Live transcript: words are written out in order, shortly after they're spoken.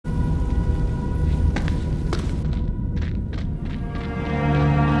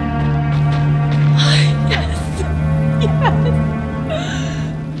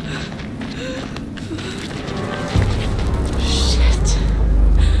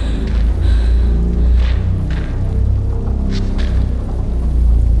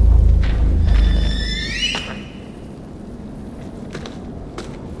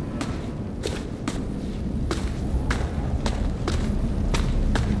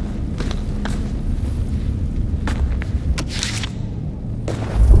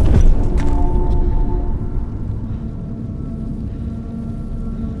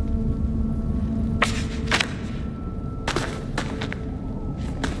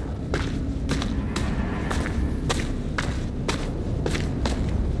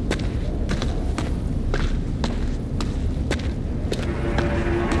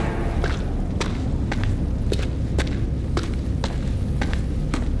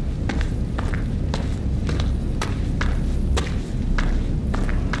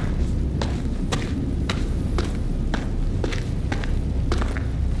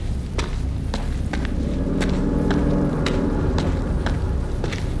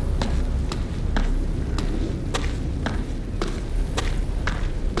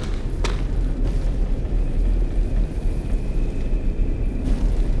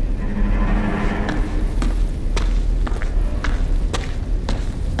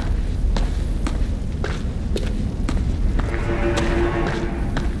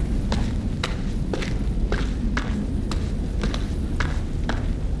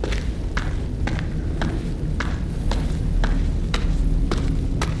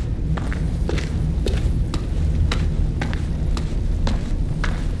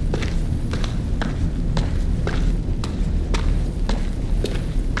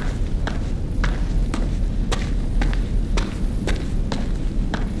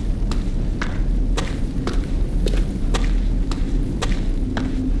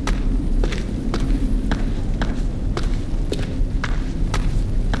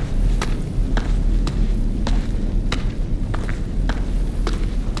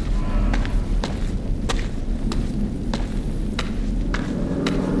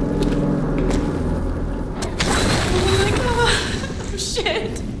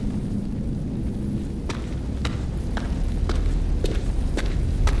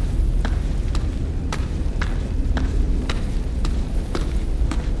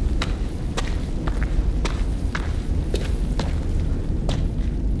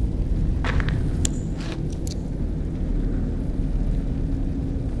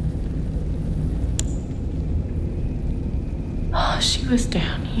she was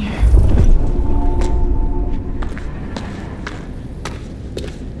down here.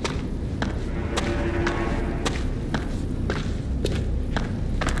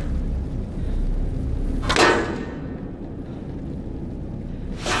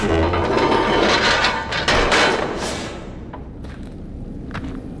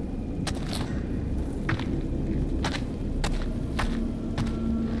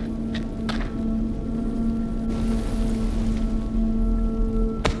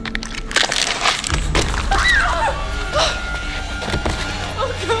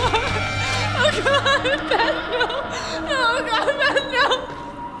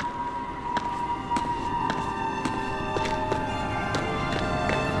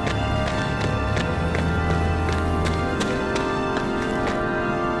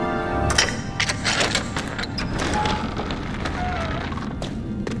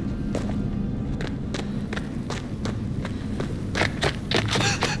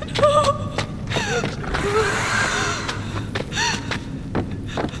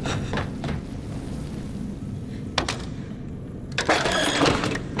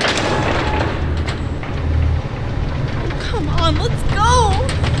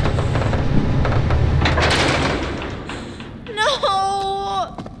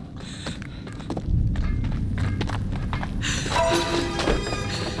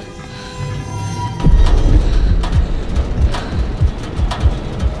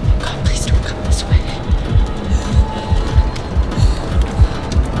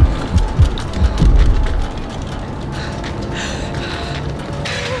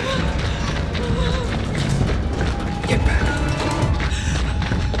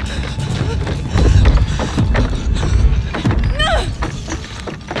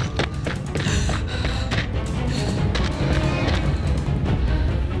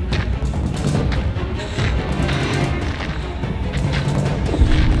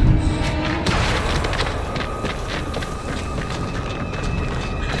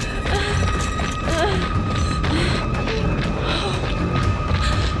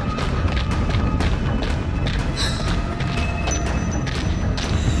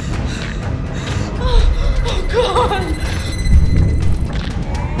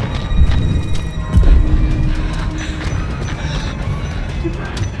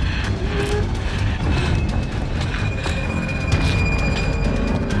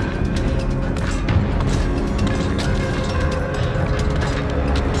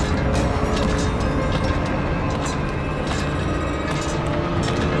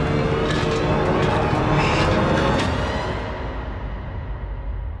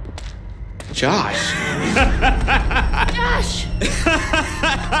 Josh. Josh!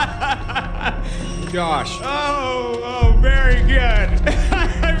 Josh. Oh, very good.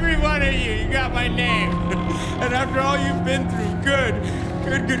 Every one of you got my name. And after all you've been through, good.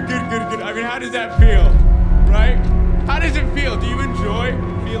 I mean, how does that feel, right? How does it feel? Do you enjoy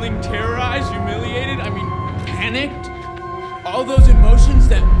feeling terrorized, humiliated? I mean, panicked? All those emotions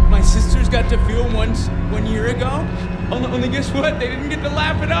that my sisters got to feel 1 year ago? Only guess what? They didn't get to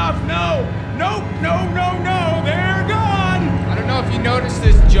laugh it off. No, they're gone. I don't know if you noticed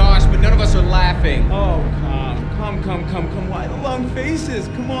this, Josh, but none of us are laughing. Oh, come. Why the long faces?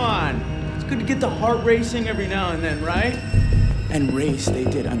 Come on. It's good to get the heart racing every now and then, right? And race, they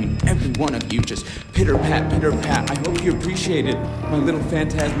did. I mean, every one of you just pitter-pat. I hope you appreciated my little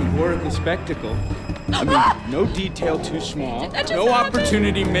phantasmagorical spectacle. I mean, no detail too small, no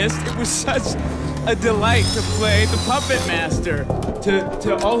opportunity missed. It was such a delight to play the puppet master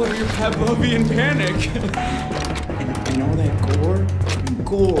to all of your Pavlovian panic. and all that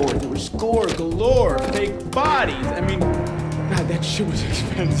gore. There was gore galore, fake bodies. I mean, God, that shit was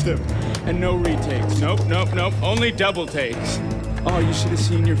expensive. And no retakes. Nope. Only double takes. Oh, you should have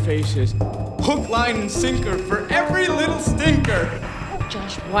seen your faces. Hook, line, and sinker for every little stinker.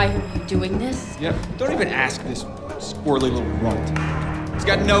 Josh, why are you doing this? Yep. Don't even ask this squirrely little runt. He's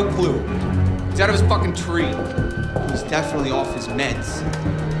got no clue. He's out of his fucking tree. He's definitely off his meds.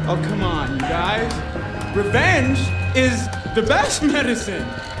 Oh, come on, you guys. Revenge is the best medicine.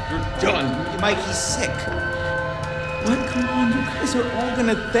 You're done. Mike, he's sick. What? Come on, you guys are all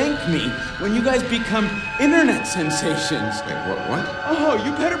gonna thank me when you guys become internet sensations. Wait, what? Oh,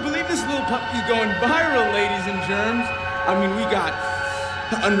 you better believe this little puppy's going viral, ladies and germs. I mean, we got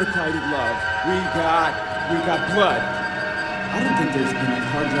unrequited love. We got blood. I don't think there's enough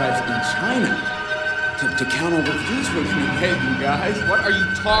hard drives in China to count all the views we're gonna get, you guys. What are you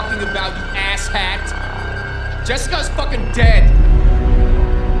talking about, you asshat? Jessica's fucking dead.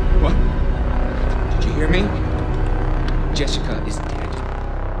 What? Did you hear me? Jessica is dead.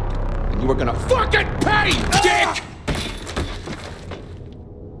 And you are gonna fucking pay, dick!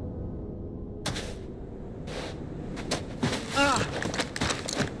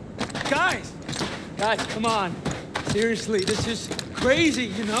 Guys, come on. Seriously, this is crazy,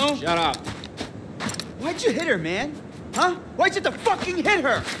 you know? Shut up. Why'd you hit her, man? Huh? Why'd you have to fucking hit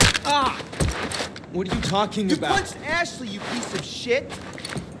her? Ah! What are you talking You about? punched Ashley, you piece of shit.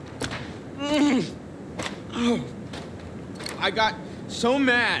 Oh. I got so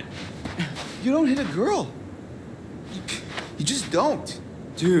mad. You don't hit a girl. You just don't.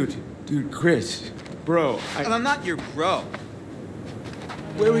 Dude, Chris. Bro, And I'm not your bro.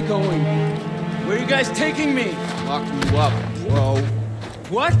 where are we going? Where are you guys taking me? Locking you up, bro.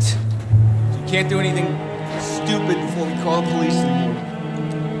 What? You can't do anything stupid before we call the police anymore.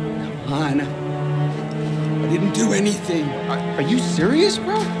 Come on. I didn't do anything. Are you serious,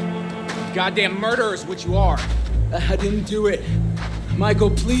 bro? Goddamn murderer is what you are. I didn't do it. Michael,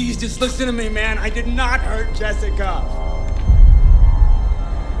 please, just listen to me, man. I did not hurt Jessica.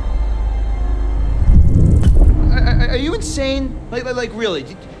 Are you insane? Like really?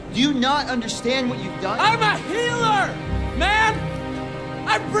 Do you not understand what you've done? I'm a healer, man.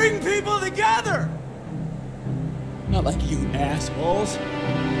 I bring people together. Not like you assholes.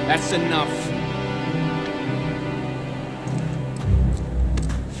 That's enough.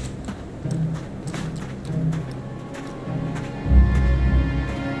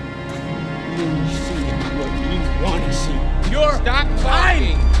 You see what you want to see. You're Stop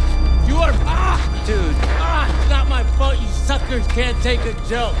fine. talking. You're Dude. it's not my fault. You suckers can't take a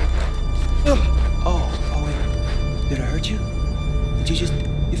joke. Oh, wait. Did I hurt you? Did you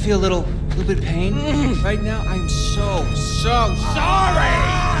feel a little bit of pain right now? I'm so Sorry.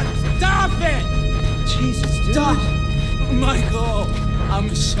 Stop it. Jesus, dude. Stop. Michael,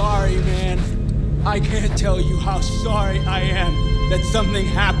 I'm sorry, man. I can't tell you how sorry I am that something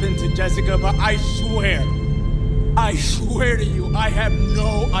happened to Jessica, but I swear to you, I have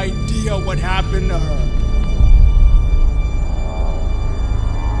no idea what happened to her.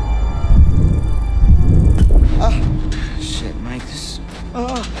 Shit, Mike,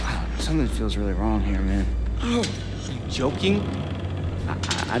 something feels really wrong here, man. Oh, Joking?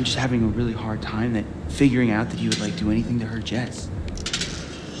 I'm just having a really hard time figuring out that you would like do anything to hurt Jess.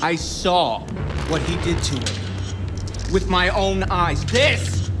 I saw what he did to her with my own eyes.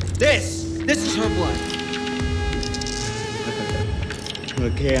 This is her blood.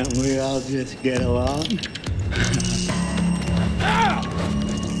 but can't we all just get along?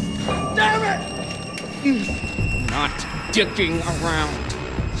 Damn it! Not dicking around.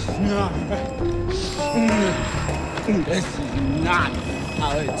 This is not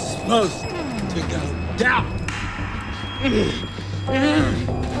how it's supposed to go down.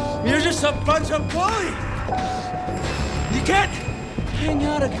 You're just a bunch of bullies. You can't hang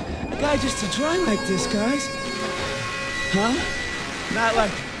out a guy just to try like this, guys. Huh?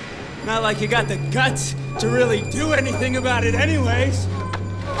 Not like you got the guts to really do anything about it anyways.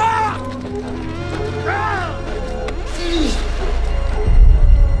 Ah! Ah!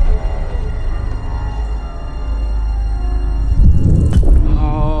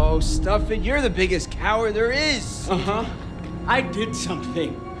 Oh, stuff it. You're the biggest coward there is. Uh-huh. I did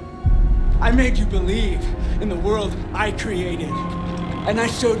something. I made you believe in the world I created. And I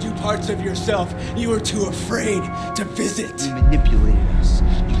showed you parts of yourself you were too afraid to visit. You manipulated us.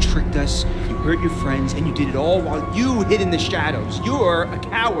 You tricked us. You hurt your friends. And you did it all while you hid in the shadows. You're a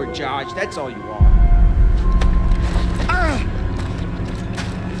coward, Josh. That's all you are.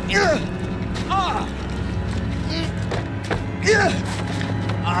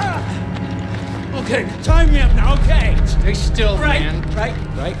 Okay, tie me up now, okay? Stay still, man. Right,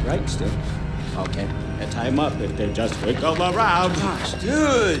 still. Okay, tie him up if they just wiggle around. Gosh,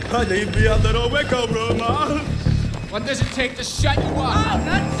 dude. Leave me a little wiggle room, huh? What does it take to shut you up?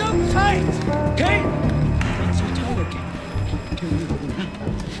 Not so tight, okay? Not so tight, okay? Can we move now?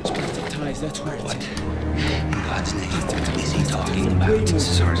 Spread the ties, that's where it's at. In God's name, is he talking about? This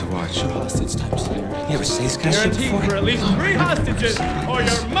is hard to watch. Hostage type scenario. You ever say this kind of shit Guaranteed before? for at least 3 hostages or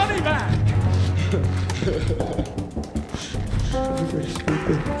your money back.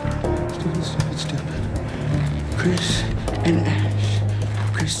 Stupid. Chris and Ash.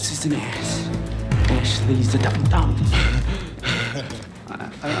 Chris is an ass. Ashley's a dum-dum.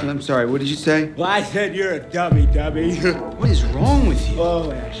 I'm sorry, what did you say? Well, I said you're a dummy. What is wrong with you?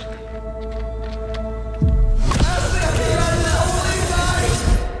 Oh, Ash.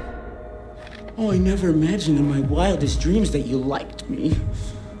 Oh, I never imagined in my wildest dreams that you liked me.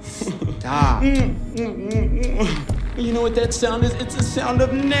 Stop. You know what that sound is? It's the sound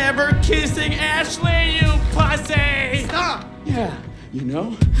of never kissing Ashley, you pussy! Stop! Yeah, you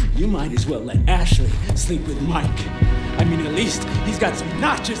know, you might as well let Ashley sleep with Mike. I mean, at least he's got some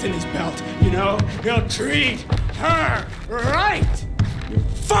notches in his belt, you know? He'll treat her right! You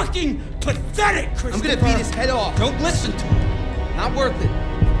fucking pathetic, Christopher! I'm gonna beat his head off. Don't listen to him. Not worth it.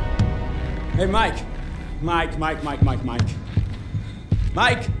 Hey, Mike. Mike.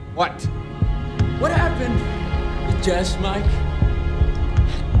 Mike! What? What happened with Jess, Mike?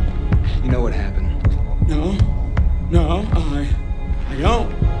 You know what happened. No, I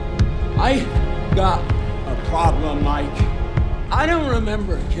don't. I got a problem, Mike. I don't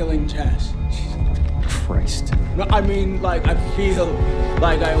remember killing Jess. Christ. No, I mean, like, I feel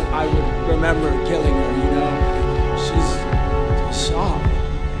like I would remember killing her, you know? She's soft.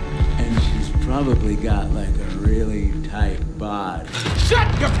 And she's probably got, like, a really tight bod. Shut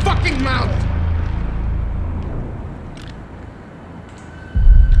your fucking mouth!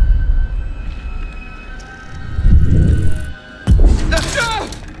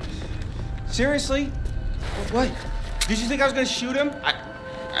 Seriously? What? Did you think I was gonna shoot him?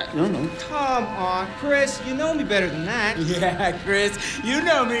 No. Come on, Chris. You know me better than that. Yeah, Chris, you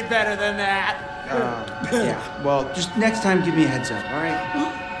know me better than that. Yeah. Well, just next time, give me a heads up, all right?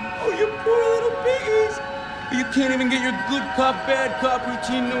 Oh, you poor little piggies. You can't even get your good cop, bad cop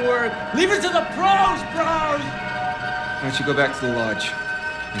routine to work. Leave it to the pros, bros! Why don't you go back to the lodge?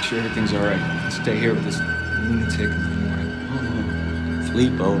 Make sure everything's all right. Stay here with this lunatic in the morning.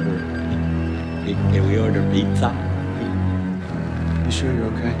 Sleepover. Can we order pizza? You sure you're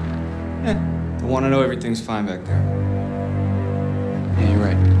okay? Yeah. I want to know everything's fine back there. Yeah, you're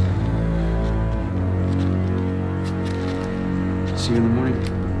right. See you in the morning.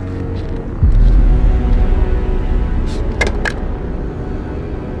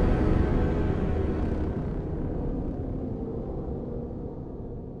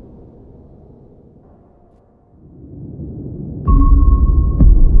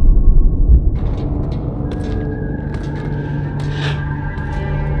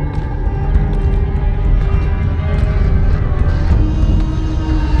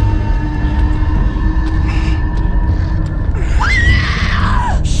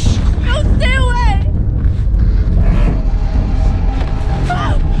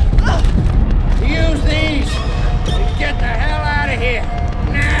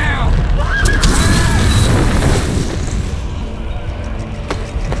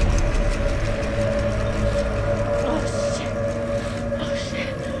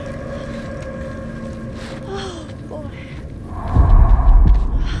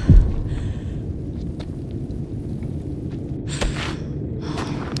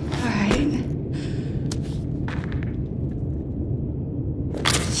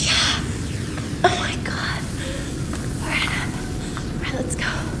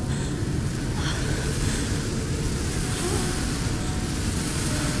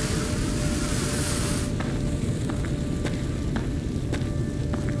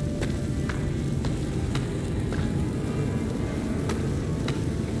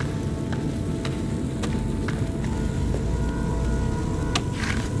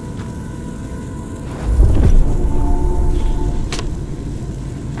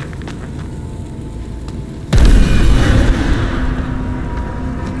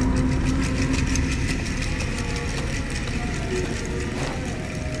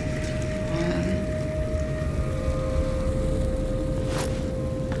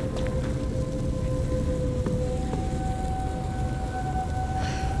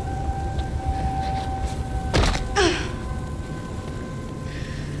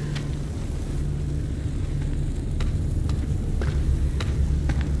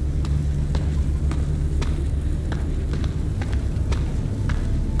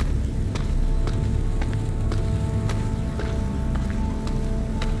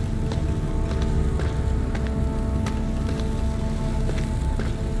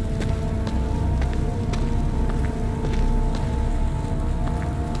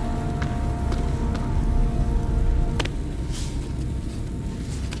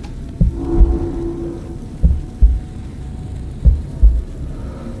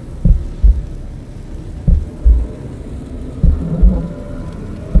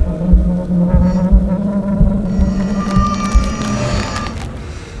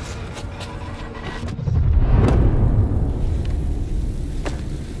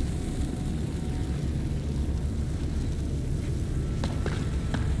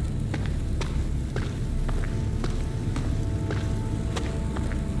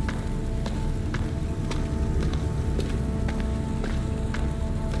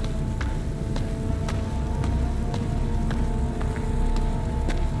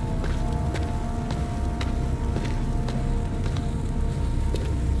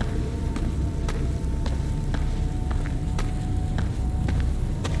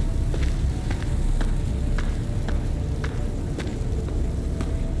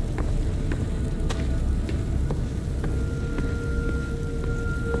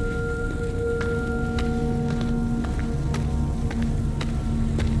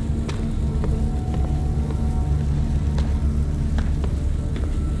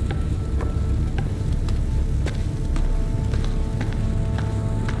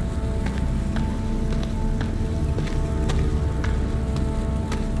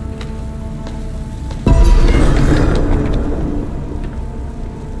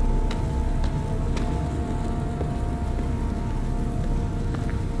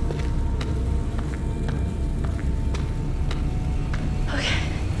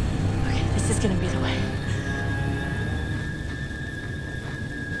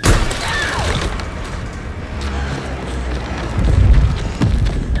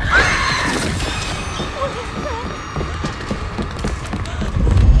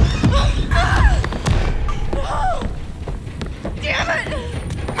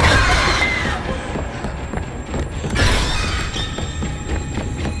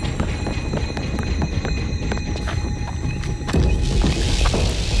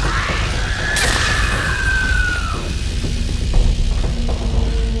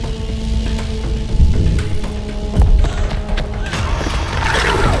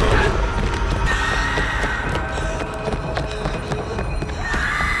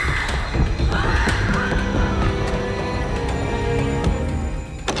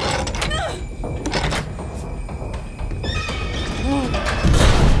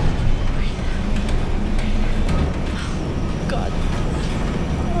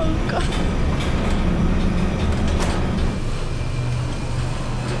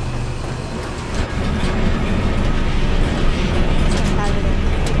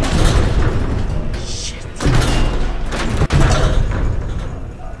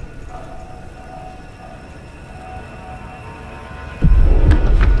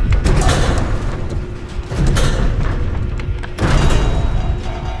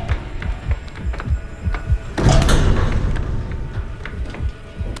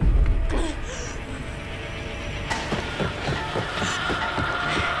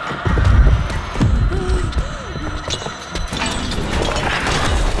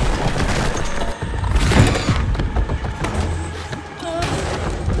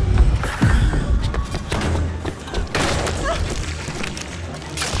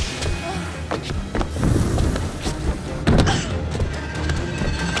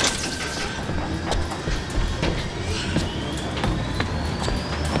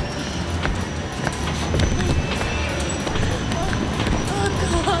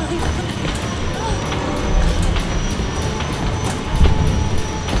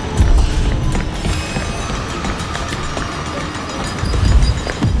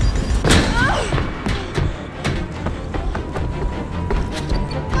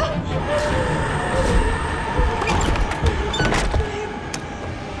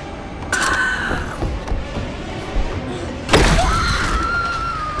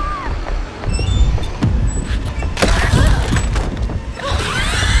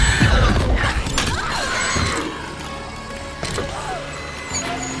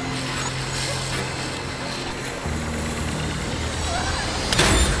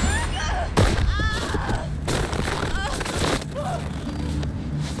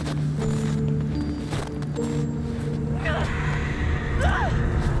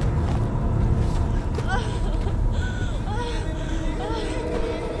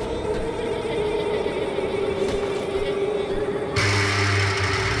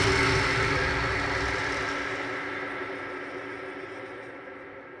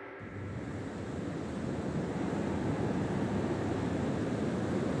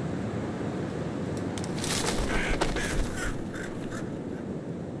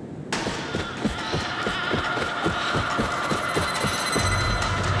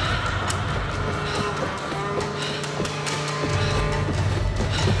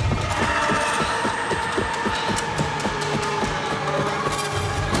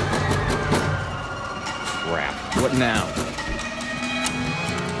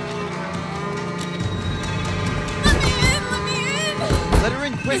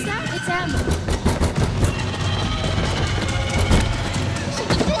 Is that? It's Em. Shut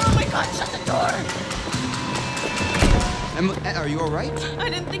the door! Oh my God, shut the door! Emily, are you all right? I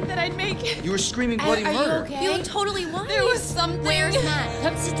didn't think that I'd make it. You were screaming bloody Are you murder. okay? You look totally white. There was something. Where's Matt?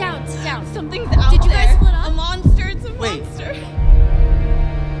 Come sit down, sit down. Something's out Did you guys there. split up? A monster, it's a Wait. monster.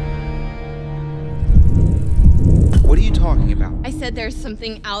 What are you talking about? I said there's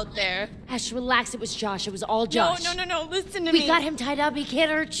something out there. Ash, relax. It was Josh. It was all Josh. No, listen to me. We got him tied up. He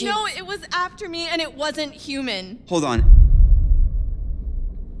can't hurt you. No, it was after me and it wasn't human. Hold on.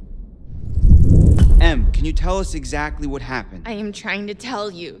 Em, can you tell us exactly what happened? I am trying to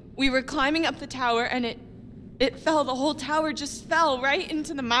tell you. We were climbing up the tower and it fell. The whole tower just fell right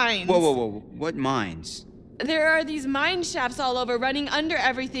into the mines. Whoa. What mines? There are these mine shafts all over, running under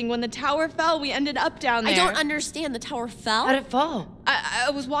everything. When the tower fell, we ended up down there. I don't understand. The tower fell? How'd it fall?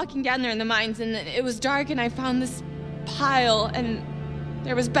 I was walking down there in the mines, and it was dark, and I found this pile, and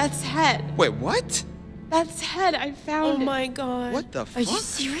there was Beth's head. Wait, what? Beth's head, I found Oh it. my God. What the Are fuck? you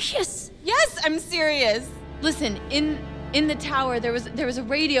serious? Yes, I'm serious. Listen, in the tower, there was a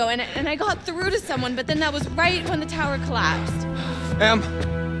radio, and I got through to someone, but then that was right when the tower collapsed. Em,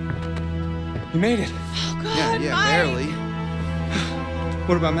 you made it. Oh, God, Yeah, Mike. barely.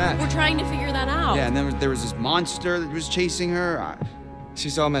 What about Matt? We're trying to figure that out. Yeah, and then there was this monster that was chasing her.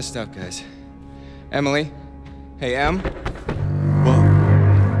 She's all messed up, guys. Emily. Hey, Em. Whoa.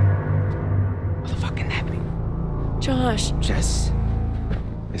 What the fuck can that be? Josh. Jess.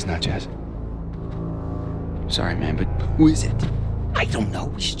 It's not Jess. Sorry, man, but who is it? I don't know.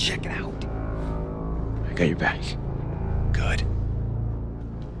 We should check it out. I got your back. Good.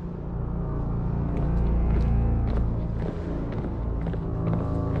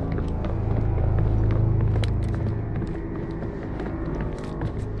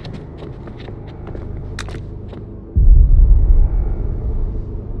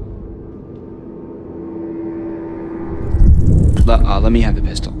 Let me have the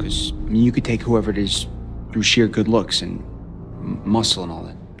pistol, because you could take whoever it is through sheer good looks and muscle and all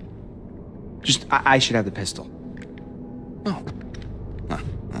that. I should have the pistol. Oh.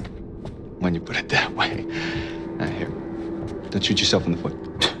 When you put it that way. Here. Don't shoot yourself in the foot.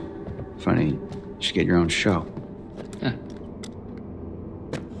 Funny, you should get your own show. Yeah.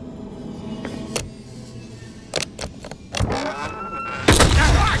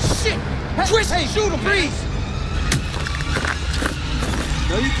 Twist! Hey, shoot him! Freeze!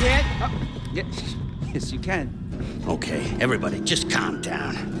 No, you can't. Yes, you can. Okay, everybody, just calm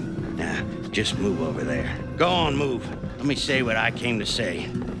down. Now, just move over there. Go on, move. Let me say what I came to say.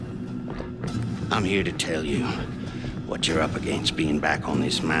 I'm here to tell you what you're up against being back on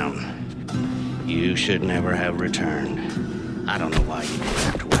this mountain. You should never have returned. I don't know why you did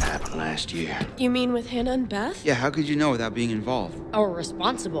after what happened last year. You mean with Hannah and Beth? Yeah, how could you know without being involved? Or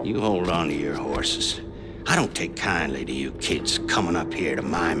responsible. You hold on to your horses. I don't take kindly to you kids coming up here to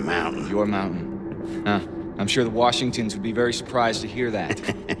my mountain. Your mountain. Huh. I'm sure the Washingtons would be very surprised to hear that.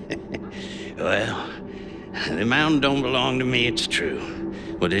 Well, the mountain don't belong to me, it's true.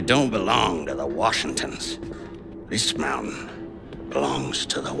 But it don't belong to the Washingtons. This mountain belongs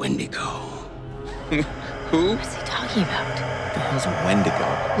to the Wendigo. Who? What is he talking about? The hell's a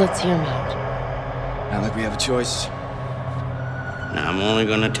Wendigo? Let's hear him out. Not like we have a choice. Now, I'm only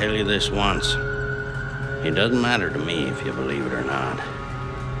gonna tell you this once. It doesn't matter to me if you believe it or not.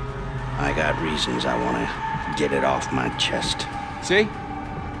 I got reasons I want to get it off my chest. See?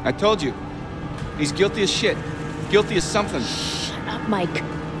 I told you. He's guilty as shit. Guilty as something. Shut up, Mike.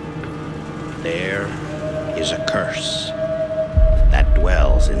 There is a curse that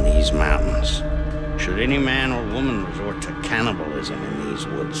dwells in these mountains. Should any man or woman resort to cannibalism in these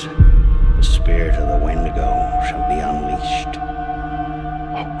woods, the spirit of the Wendigo shall be unleashed.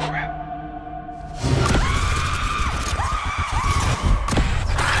 Oh, crap.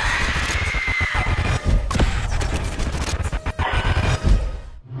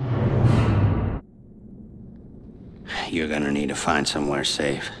 You're gonna need to find somewhere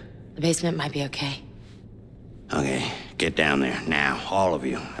safe. The basement might be okay. Okay, get down there now, all of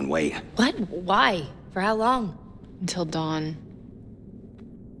you, and wait. What? Why? For how long? Until dawn.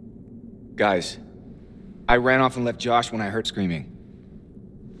 Guys, I ran off and left Josh when I heard screaming.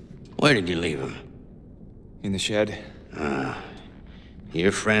 Where did you leave him? In the shed.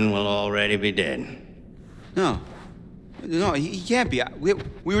 Your friend will already be dead. No, he can't be. We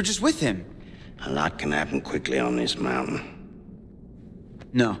were just with him. A lot can happen quickly on this mountain.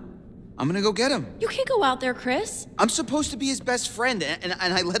 No, I'm gonna go get him. You can't go out there, Chris. I'm supposed to be his best friend, and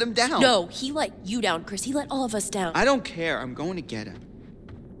I let him down. No, he let you down, Chris. He let all of us down. I don't care. I'm going to get him.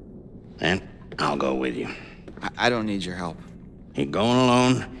 Then I'll go with you. I don't need your help. You're going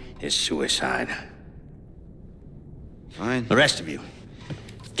alone is suicide. Fine. The rest of you,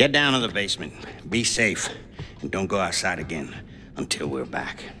 get down to the basement. Be safe. And don't go outside again until we're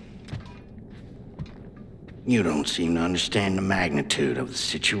back. You don't seem to understand the magnitude of the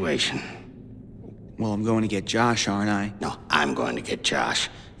situation. Well, I'm going to get Josh, aren't I? No, I'm going to get Josh.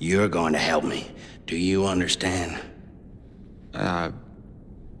 You're going to help me. Do you understand? Yeah,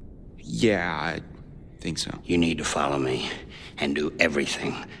 I think so. You need to follow me and do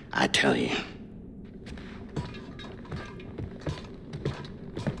everything I tell you.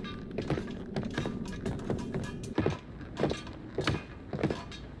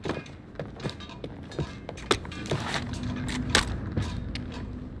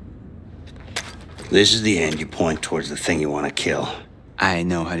 This is the end. You point towards the thing you want to kill. I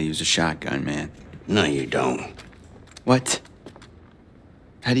know how to use a shotgun, man. No, you don't. What?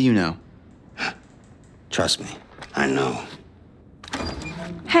 How do you know? Trust me, I know.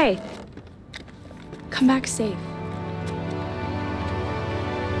 Hey. Come back safe.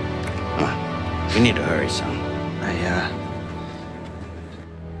 We need to hurry, son.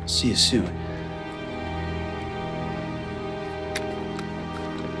 See you soon.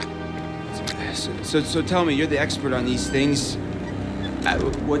 So tell me, you're the expert on these things.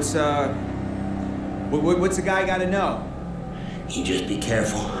 What's the guy gotta know? You just be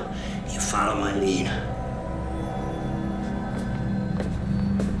careful. You follow my lead.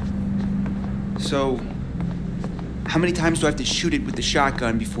 So, how many times do I have to shoot it with the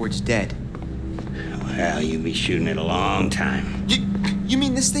shotgun before it's dead? Well, you'll be shooting it a long time. You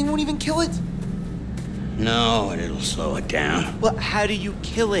mean this thing won't even kill it? No, it'll slow it down. Well, how do you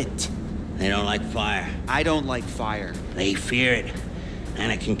kill it? They don't like fire. I don't like fire. They fear it.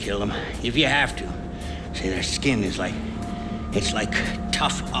 And it can kill them if you have to. See, their skin is like... it's like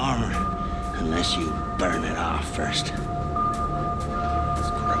tough armor. Unless you burn it off first.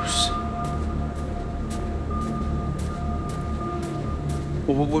 It's gross.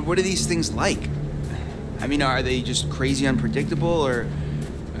 Well, what are these things like? I mean, are they just crazy unpredictable, or...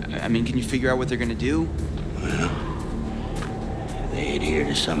 I mean, can you figure out what they're gonna do? Well, they adhere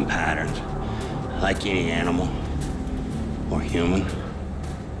to some patterns. Like any animal. Or human.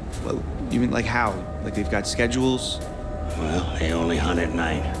 Well, you mean like how? Like they've got schedules? Well, they only hunt at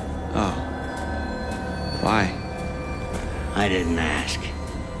night. Oh. Why? I didn't ask.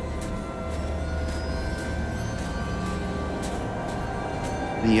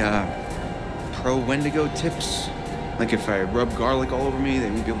 The, pro Wendigo tips? Like if I rub garlic all over me, they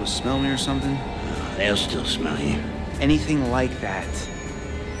won't be able to smell me or something? They'll still smell you. Anything like that?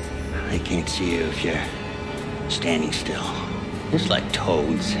 They can't see you if you're standing still. It's like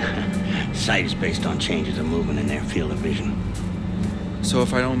toads. Sight is based on changes of movement in their field of vision. So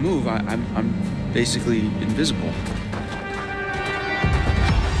if I don't move, I'm basically invisible.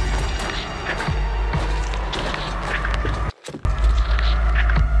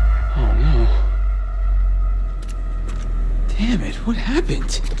 Oh no. Damn it, what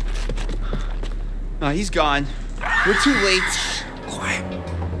happened? He's gone. We're too late. Quiet.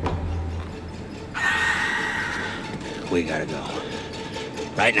 We gotta go.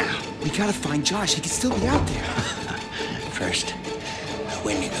 Right now. We gotta find Josh. He could still be out there. First,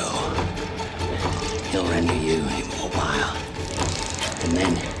 when you go, he'll render you immobile. And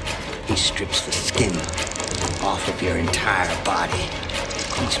then he strips the skin off of your entire body,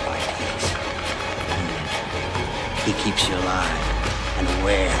 piece by piece. And then he keeps you alive and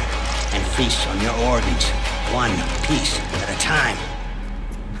aware and feasts on your organs, one piece at a time.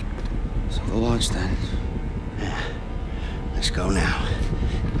 So the launch then. Yeah. Let's go now.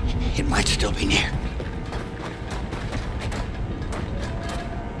 It might still be near.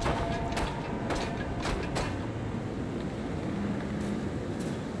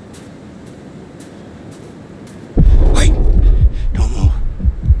 Wait! Don't move.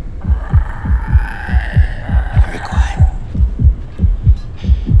 Very quiet.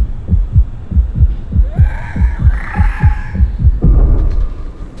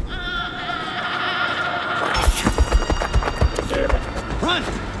 Run!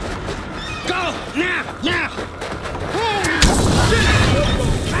 Go! Now! Now!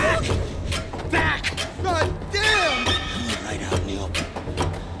 Back! Back! God damn! Right out in the open.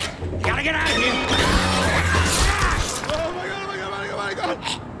 You gotta get out of here! Oh my god, oh my god, oh my god, oh my god!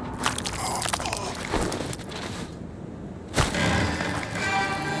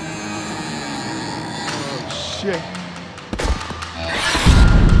 Oh shit.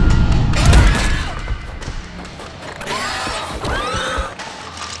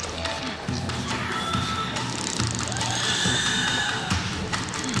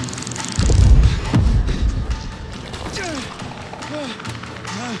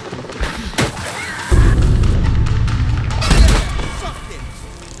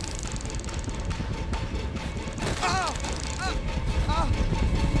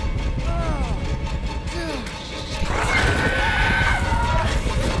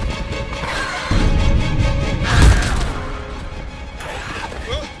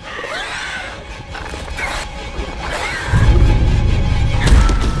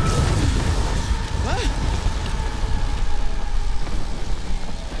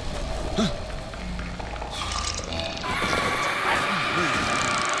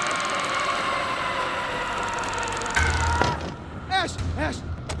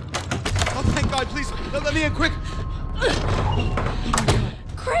 Thank God, please, let me in quick.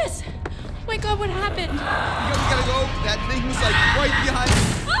 Chris! Oh my God, what happened? We gotta go. That thing's like right behind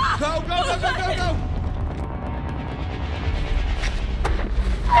us. Go, go, go, go, go, go!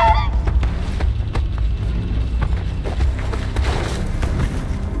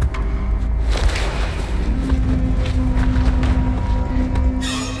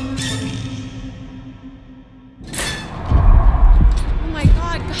 Oh my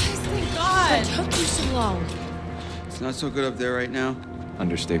God, guys, thank God. What took you so long? It's not so good up there right now.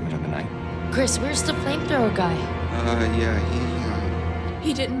 Understatement of the night. Chris, where's the flamethrower guy? Yeah,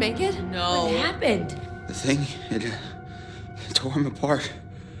 He didn't make it? What happened? the thing, it tore him apart.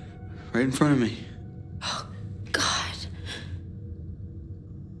 Right in front of me. Oh, God.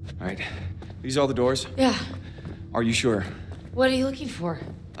 All right, these all the doors? Yeah. Are you sure? What are you looking for?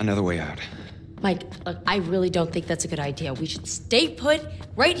 Another way out. Mike, look, I really don't think that's a good idea. We should stay put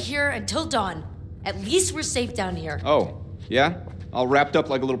right here until dawn. At least we're safe down here. Oh, yeah? All wrapped up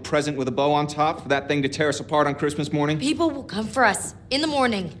like a little present with a bow on top for that thing to tear us apart on Christmas morning? People will come for us in the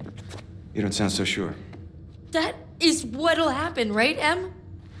morning. You don't sound so sure. That is what'll happen, right, Em?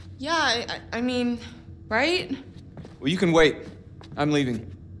 Yeah, I mean, right? Well, you can wait. I'm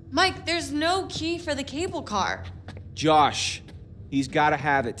leaving. Mike, there's no key for the cable car. Josh. He's gotta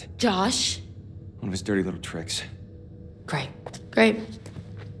have it. Josh? One of his dirty little tricks. Great. Great.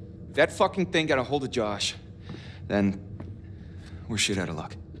 If that fucking thing got a hold of Josh, then we're shit out of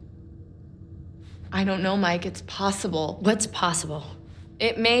luck. I don't know, Mike. It's possible. What's possible?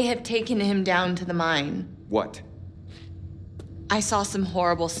 It may have taken him down to the mine. What? I saw some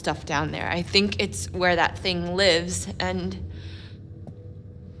horrible stuff down there. I think it's where that thing lives, and...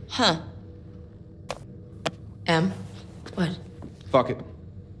 Huh. Em? What? Fuck it.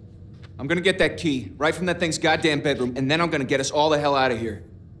 I'm gonna get that key right from that thing's goddamn bedroom, and then I'm gonna get us all the hell out of here.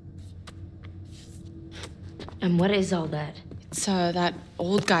 And what is all that? It's, that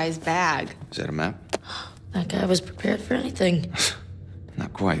old guy's bag. Is that a map? That guy was prepared for anything.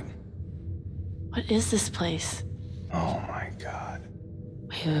 Not quite. What is this place? Oh my God.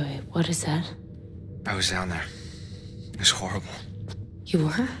 Wait. What is that? I was down there. It was horrible. You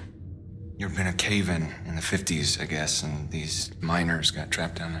were? You'd been a cave-in in the 50s, I guess, and these miners got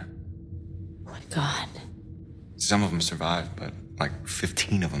trapped down there. Oh my God. Some of them survived, but like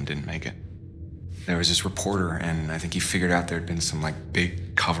 15 of them didn't make it. There was this reporter, and I think he figured out there'd been some like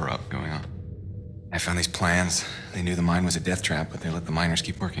big cover-up going on. I found these plans. They knew the mine was a death trap, but they let the miners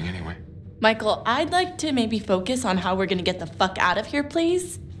keep working anyway. Michael, I'd like to maybe focus on how we're gonna get the fuck out of here,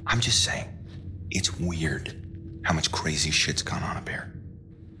 please. I'm just saying, it's weird how much crazy shit's gone on up here.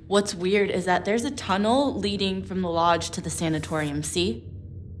 What's weird is that there's a tunnel leading from the lodge to the sanatorium, see?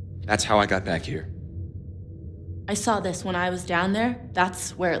 That's how I got back here. I saw this when I was down there.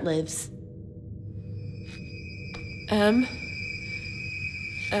 That's where it lives.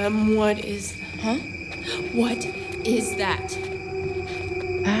 What is... Huh? What is that?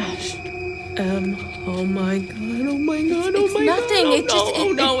 Ash. Oh my God, oh my God, It's nothing. God. It just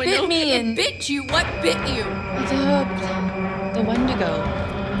it bit me and... It bit you? What bit you? The Wendigo.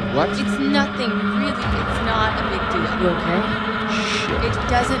 What? It's nothing, really. It's not a big deal. You okay? It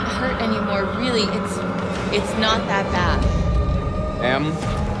doesn't hurt anymore, really. It's not that bad. Em,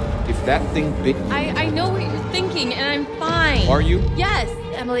 if that thing bit you... I know what you're thinking, and I'm fine. Are you? Yes.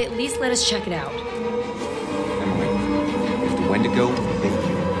 Emily, at least let us check it out. Emily, if the Wendigo bit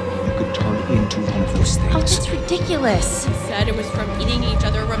you, you could turn into one of those things. Oh, that's ridiculous. He said it was from eating each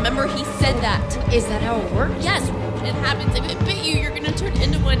other. Remember, he said that. Is that how it works? Yes, it happens. If it bit you, you're gonna turn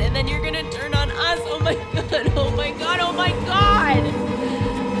into one, and then you're gonna turn on us. Oh my God, oh my God, oh my God!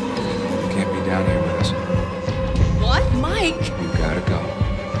 You can't be down here with us. What? Mike! You gotta go.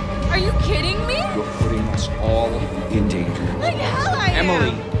 Are you kidding me? You're putting us all in danger. Like hell I am.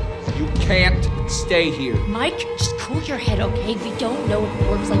 Emily, you can't stay here. Mike, just cool your head, okay? We don't know if it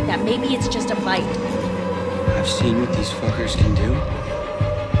works like that. Maybe it's just a bite. I've seen what these fuckers can do,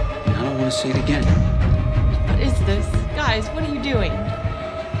 and I don't want to see it again. What is this? Guys, what are you doing?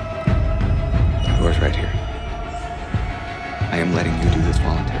 The door's right here. I am letting you do this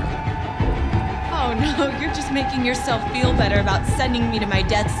voluntarily. Oh no, you're just making yourself feel better about sending me to my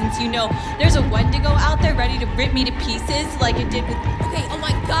death since you know there's a Wendigo out there ready to rip me to pieces like it did with... Okay, oh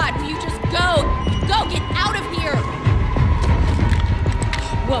my God, will you just go? Go, get out of here!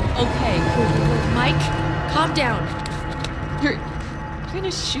 Whoa, okay. Cool. Mike, calm down. You're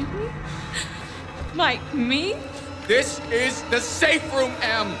gonna shoot me? Mike, me? This is the safe room,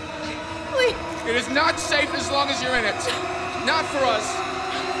 Em. Please, It is not safe as long as you're in it. Not for us.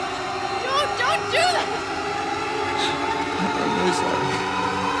 don't do that! I'm really sorry.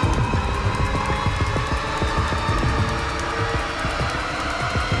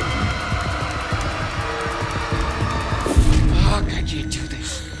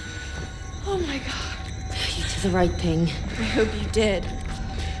 right thing. I hope you did.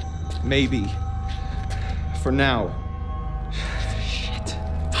 Maybe. For now. Shit.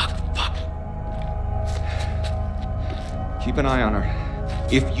 Fuck. Keep an eye on her.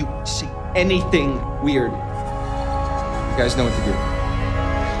 If you see anything weird, you guys know what to do.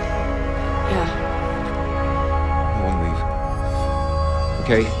 Yeah. No one leave.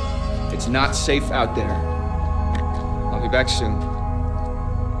 Okay? It's not safe out there. I'll be back soon.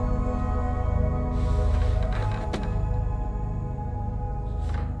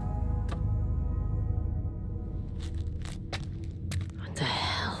 What the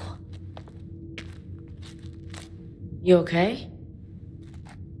hell? You okay?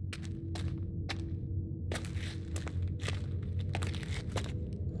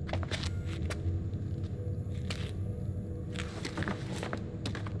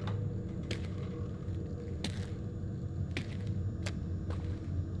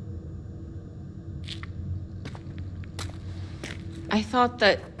 I thought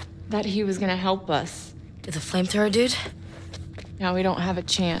that he was gonna help us. The flamethrower dude? Now we don't have a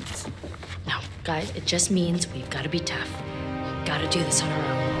chance. No, guys, it just means we've got to be tough. We've got to do this on our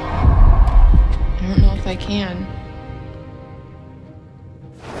own. I don't know if I can.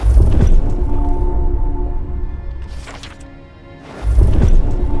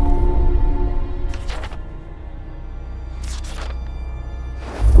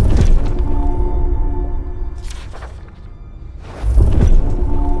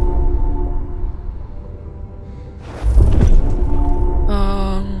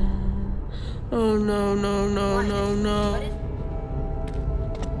 Oh no.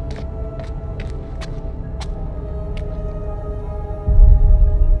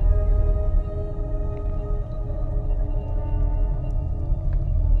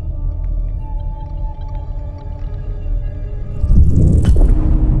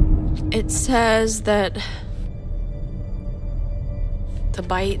 It says that the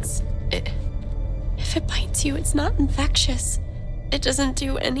bites, if it bites you, it's not infectious. It doesn't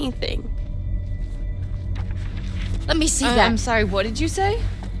do anything. Let me see that. I'm sorry, what did you say?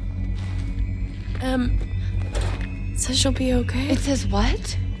 It says you'll be okay. It says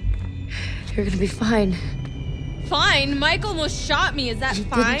what? You're gonna be fine. Fine. Mike almost shot me. Is that He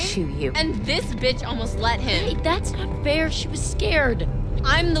fine? didn't shoot you. And this bitch almost let him. Hey, that's not fair. She was scared.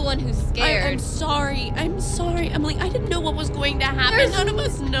 I'm the one who's scared. I'm sorry, Emily. I didn't know what was going to happen. None of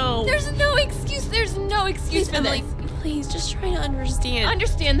us know. There's no excuse. There's no excuse for Emily, this. please, just try to understand.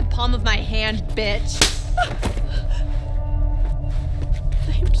 Understand the palm of my hand, bitch.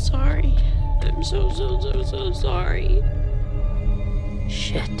 I'm sorry. I'm so sorry.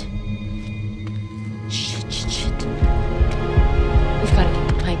 Shit. We've got to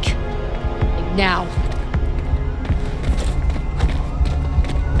get Mike. Like now.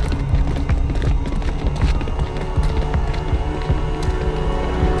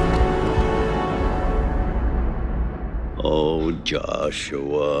 Oh,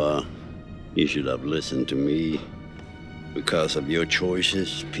 Joshua, you should have listened to me. Because of your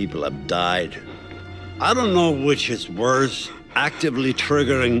choices, people have died. I don't know which is worse, actively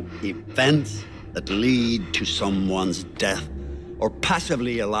triggering events that lead to someone's death, or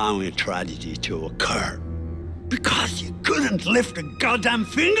passively allowing a tragedy to occur. Because you couldn't lift a goddamn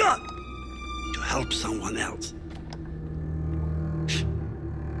finger to help someone else.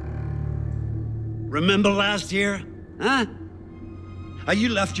 Remember last year? Huh? How you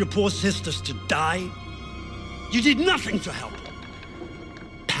left your poor sisters to die? You did nothing to help them.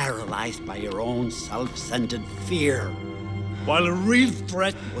 Paralyzed by your own self-centered fear, while a real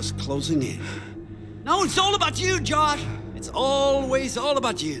threat was closing in. No, it's all about you, Josh. It's always all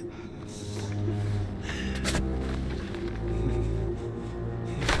about you.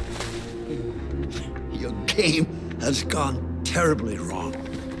 Your game has gone terribly wrong.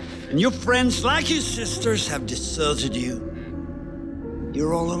 And your friends, like your sisters, have deserted you.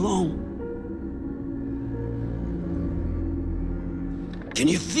 You're all alone. Can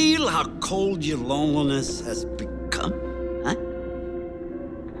you feel how cold your loneliness has become? Huh?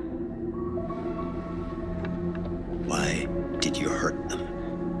 Why did you hurt them?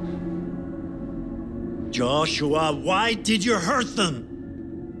 Joshua, why did you hurt them?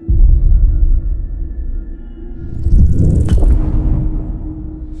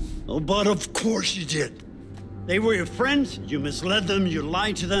 Oh, but of course you did. They were your friends, you misled them, you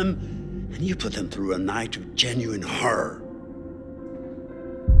lied to them, and you put them through a night of genuine horror.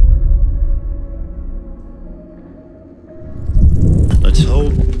 Let's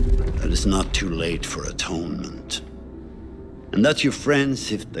hope that it's not too late for atonement. And that your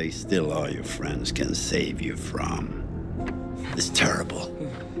friends, if they still are your friends, can save you from this terrible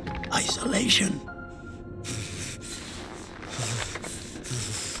isolation.